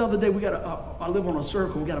 Pulled up the other day, I live on a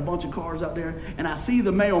circle, we got a bunch of cars out there, and I see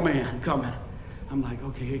the mailman coming. I'm like,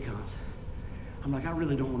 okay, here he comes. I'm like, I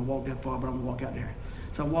really don't want to walk that far, but I'm going to walk out there.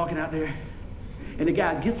 So I'm walking out there, and the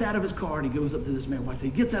guy gets out of his car, and he goes up to this mailbox. So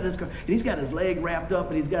he gets out of his car, and he's got his leg wrapped up,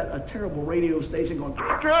 and he's got a terrible radio station going.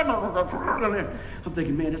 I'm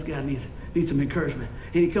thinking, man, this guy needs some encouragement.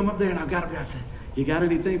 And he come up there, and I got up there. I said, you got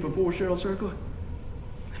anything for 4 Cheryl Circle?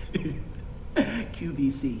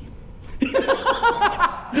 QVC.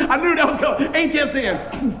 I knew that was going.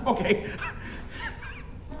 HSN. Okay.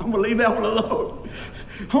 I'm going to leave that one alone.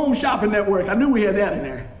 Home Shopping Network. I knew we had that in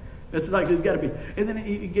there. It's like, there's got to be. And then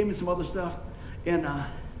he gave me some other stuff. And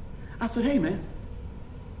I said, hey, man.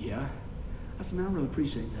 Yeah. I said, man, I really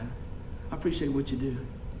appreciate that. I appreciate what you do.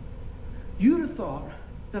 You'd have thought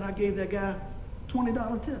that I gave that guy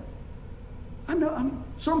 $20 tip. I know.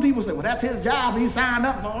 Some people say, well, that's his job. He signed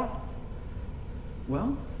up for it.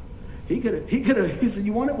 Well, he said,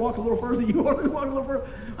 you want it? Walk a little further. You want it? Walk a little further.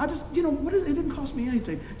 I just, it didn't cost me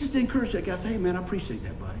anything. Just to encourage that guy. I say, hey, man, I appreciate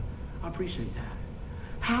that, buddy. I appreciate that.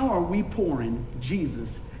 How are we pouring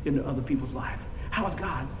Jesus into other people's life? How is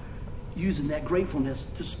God using that gratefulness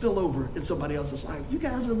to spill over in somebody else's life? You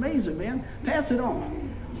guys are amazing, man. Pass it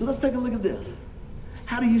on. So let's take a look at this.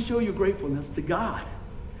 How do you show your gratefulness to God?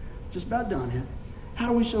 Just about done here. How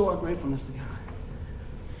do we show our gratefulness to God?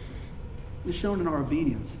 It's shown in our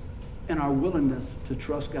obedience and our willingness to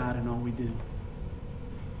trust God in all we do.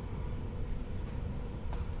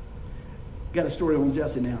 Got a story on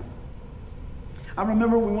Jesse now. I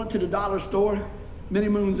remember we went to the dollar store many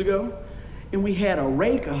moons ago, and we had a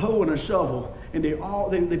rake, a hoe, and a shovel, and they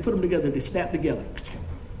put them together. They snapped together.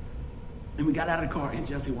 And we got out of the car, and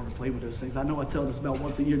Jesse wanted to play with those things. I know I tell this about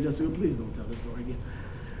once a year. Jesse, please don't tell this story again.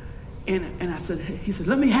 And I said, he said,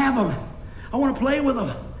 let me have them. I want to play with them.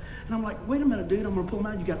 And I'm like, wait a minute, dude, I'm going to pull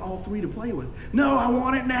them out. You got all 3 to play with. No, I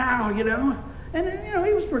want it now, And then,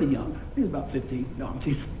 he was pretty young. He was about 15. No, I'm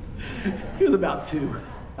teasing. He was about 2.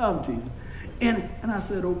 I'm teasing. And I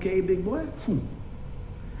said, okay, big boy.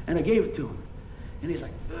 And I gave it to him. And he's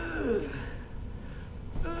like,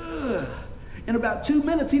 ugh. In about 2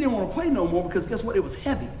 minutes, he didn't want to play no more because guess what? It was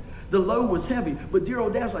heavy. The load was heavy. But dear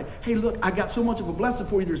old dad's like, hey, look, I got so much of a blessing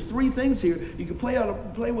for you. There's 3 things here. You can play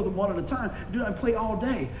with them one at a time. Do not play all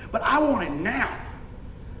day. But I want it now. I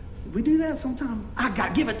said, we do that sometime. I got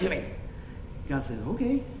to give it to me. God said,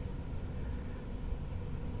 okay.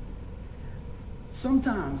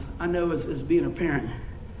 Sometimes I know as being a parent,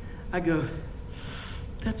 I go,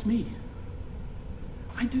 that's me.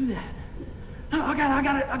 I do that. No, I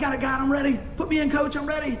got it, God, I'm ready. Put me in, coach, I'm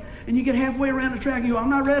ready. And you get halfway around the track and you go, I'm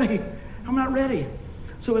not ready.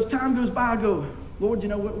 So as time goes by, I go, Lord,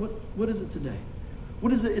 what is it today?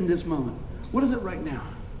 What is it in this moment? What is it right now?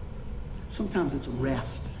 Sometimes it's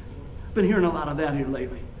rest. Been hearing a lot of that here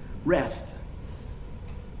lately. Rest.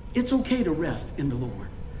 It's okay to rest in the Lord,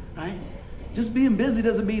 right? Just being busy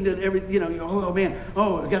doesn't mean that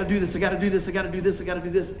I got to do this, I got to do this, I got to do this, I got to do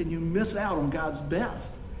this, and you miss out on God's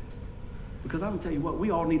best. Because I'm going to tell you what, we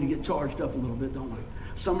all need to get charged up a little bit, don't we?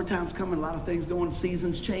 Summertime's coming, a lot of things going,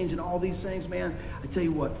 seasons changing, all these things, man. I tell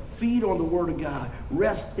you what, feed on the Word of God.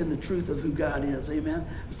 Rest in the truth of who God is, amen?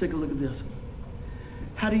 Let's take a look at this.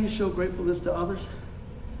 How do you show gratefulness to others?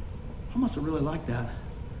 I must have really liked that.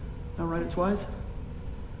 I'll write it twice.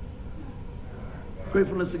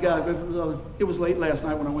 Gratefulness to God, gratefulness to others. It was late last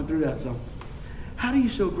night when I went through that. So, how do you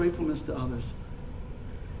show gratefulness to others?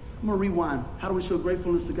 I'm going to rewind. How do we show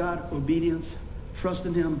gratefulness to God? Obedience,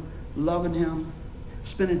 trusting Him, loving Him,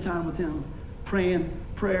 spending time with Him, praying,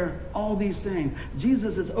 prayer, all these things.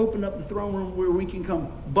 Jesus has opened up the throne room where we can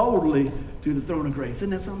come boldly to the throne of grace.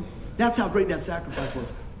 Isn't that something? That's how great that sacrifice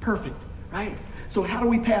was. Perfect, right? So how do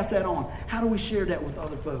we pass that on? How do we share that with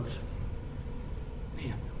other folks?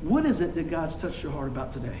 Man, what is it that God's touched your heart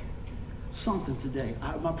about today? Something today.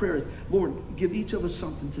 My prayer is, Lord, give each of us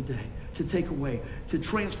something today to take away, to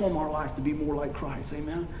transform our life to be more like Christ.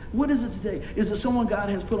 Amen? What is it today? Is it someone God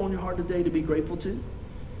has put on your heart today to be grateful to?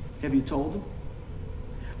 Have you told them?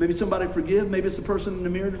 Maybe somebody forgive. Maybe it's the person in the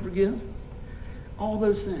mirror to forgive. All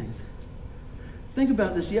those things. Think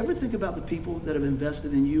about this. You ever think about the people that have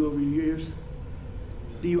invested in you over the years?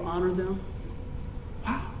 Do you honor them?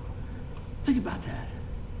 Wow. Think about that.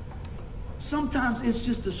 Sometimes it's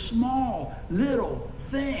just the small, little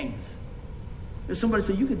things. If somebody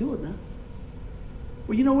says, you can do it, man.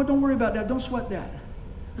 Well, you know what? Don't worry about that. Don't sweat that.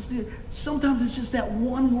 Sometimes it's just that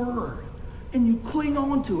one word. And you cling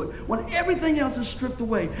on to it. When everything else is stripped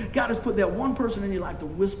away, God has put that one person in your life to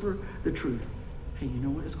whisper the truth. Hey, you know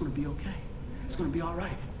what? It's going to be okay. It's going to be all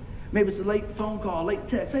right. Maybe it's a late phone call, late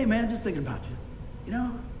text. Hey, man, just thinking about you. You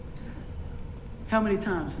know? How many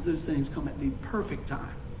times has those things come at the perfect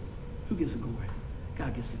time? Who gets the glory?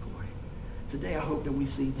 God gets the glory. Today, I hope that we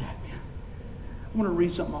see that, man. I want to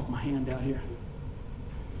read something off my handout here.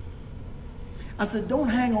 I said, don't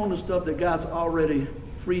hang on to stuff that God's already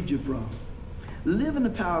freed you from. Live in the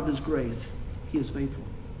power of His grace. He is faithful.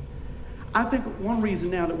 I think one reason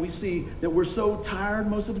now that we see that we're so tired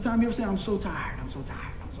most of the time, you ever say, I'm so tired, I'm so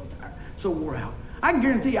tired, I'm so tired, so wore out. I can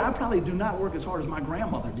guarantee you, I probably do not work as hard as my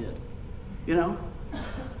grandmother did, you know?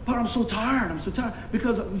 But I'm so tired,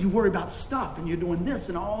 because you worry about stuff, and you're doing this,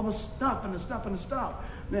 and all the stuff, and the stuff, and the stuff.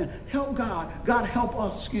 Man, help God. God, help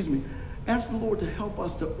us, ask the Lord to help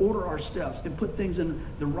us to order our steps and put things in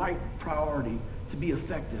the right priority to be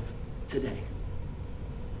effective today.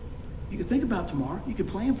 You can think about tomorrow. You can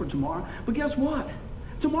plan for tomorrow. But guess what?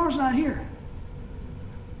 Tomorrow's not here.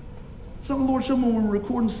 Some of the Lord showed me when we were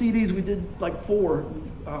recording CDs, we did like 4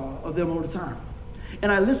 of them over the time.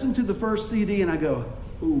 And I listened to the first CD and I go,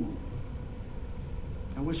 ooh,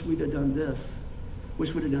 I wish we'd have done this.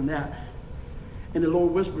 Wish we'd have done that. And the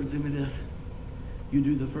Lord whispered to me this, you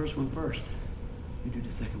do the first one first. You do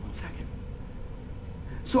the second one second.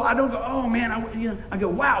 So I don't go, oh man, I go,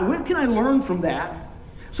 wow, what can I learn from that?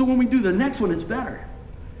 So when we do the next one, it's better.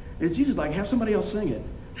 And Jesus like, have somebody else sing it.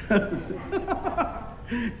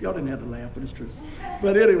 Y'all didn't have to laugh, but it's true.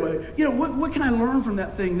 But anyway, what can I learn from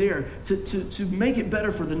that thing there to make it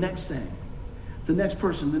better for the next thing, the next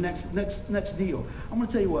person, the next deal? I'm going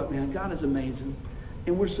to tell you what, man, God is amazing,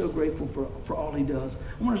 and we're so grateful for all He does.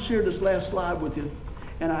 I'm going to share this last slide with you,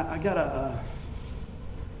 and I got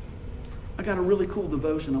a really cool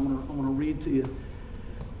devotion I want to read to you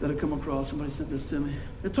that I come across. Somebody sent this to me.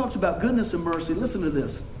 It talks about goodness and mercy. Listen to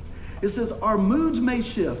this. It says, our moods may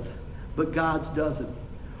shift, but God's doesn't.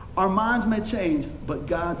 Our minds may change, but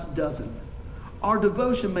God's doesn't. Our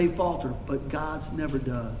devotion may falter, but God's never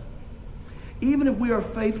does. Even if we are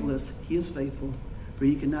faithless, He is faithful, for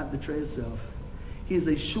He cannot betray Himself. He is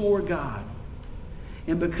a sure God.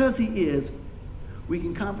 And because He is, we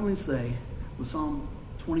can confidently say with Psalm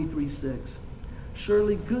 23:6,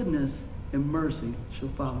 surely goodness and mercy shall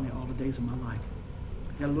follow me all the days of my life.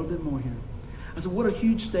 Got a little bit more here. I said, what a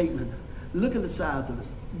huge statement. Look at the size of it.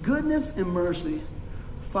 Goodness and mercy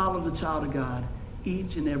follow the child of God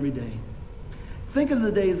each and every day. Think of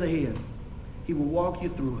the days ahead. He will walk you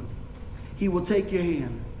through it. He will take your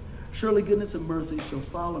hand. Surely goodness and mercy shall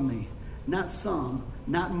follow me. Not some,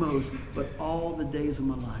 not most, but all the days of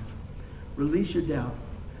my life. Release your doubt.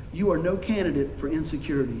 You are no candidate for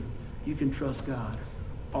insecurity. You can trust God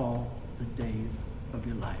all the days of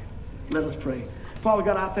your life. Let us pray. Father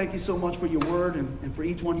God, I thank you so much for your word and for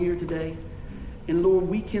each one here today. And Lord,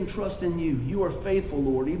 we can trust in you. You are faithful,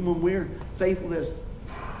 Lord, even when we're faithless.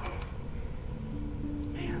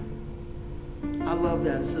 Man, I love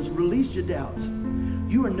that. It says, release your doubts.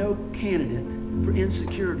 You are no candidate for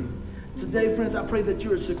insecurity. Today, friends, I pray that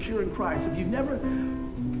you are secure in Christ. If you've never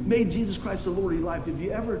made Jesus Christ the Lord of your life, if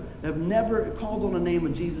you have never called on the name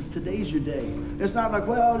of Jesus, today's your day. It's not like,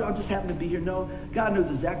 well, I just happen to be here. No, God knows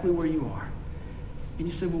exactly where you are. And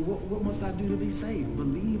you say, well, what must I do to be saved?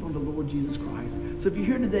 Believe on the Lord Jesus Christ. So if you're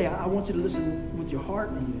here today, I want you to listen with your heart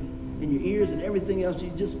and your ears and everything else. You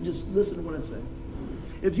just listen to what I say.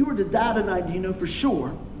 If you were to die tonight, do you know for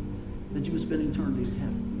sure that you would spend eternity in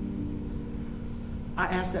heaven? I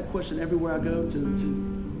ask that question everywhere I go to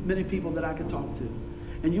many people that I can talk to.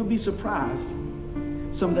 And you'll be surprised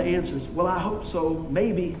some of the answers. Well, I hope so.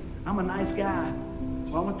 Maybe. I'm a nice guy.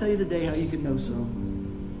 Well, I'm going to tell you today how you can know so.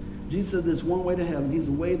 Jesus said there's one way to heaven. He's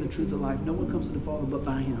the way, the truth, and life. No one comes to the Father but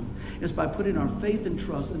by him. It's by putting our faith and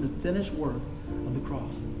trust in the finished work of the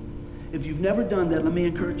cross. If you've never done that, let me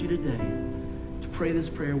encourage you today to pray this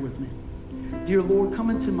prayer with me. Dear Lord, come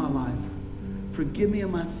into my life. Forgive me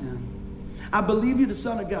of my sin. I believe you're the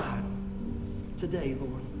Son of God. Today,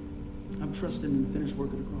 Lord, I'm trusting in the finished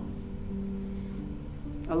work of the cross.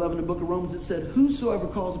 I love in the book of Romans, it said, whosoever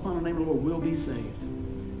calls upon the name of the Lord will be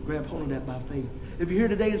saved. Grab hold of that by faith. If you're here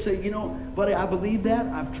today and say, you know, buddy, I believe that.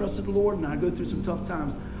 I've trusted the Lord and I go through some tough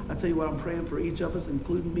times. I tell you what, I'm praying for each of us,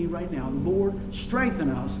 including me right now. Lord, strengthen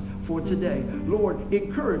us for today. Lord,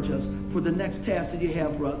 encourage us for the next task that you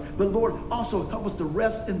have for us. But Lord, also help us to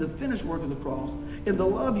rest in the finished work of the cross, in the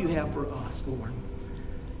love you have for us, Lord.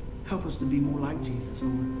 Help us to be more like Jesus,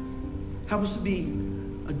 Lord. Help us to be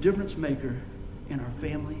a difference maker in our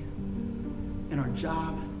family, in our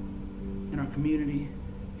job, in our community,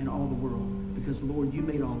 in all the world. Because, Lord, you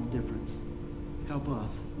made all the difference. Help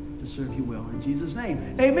us to serve you well. In Jesus'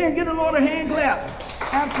 name, amen. Give the Lord a hand clap.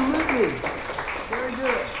 Absolutely. Very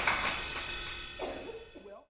good.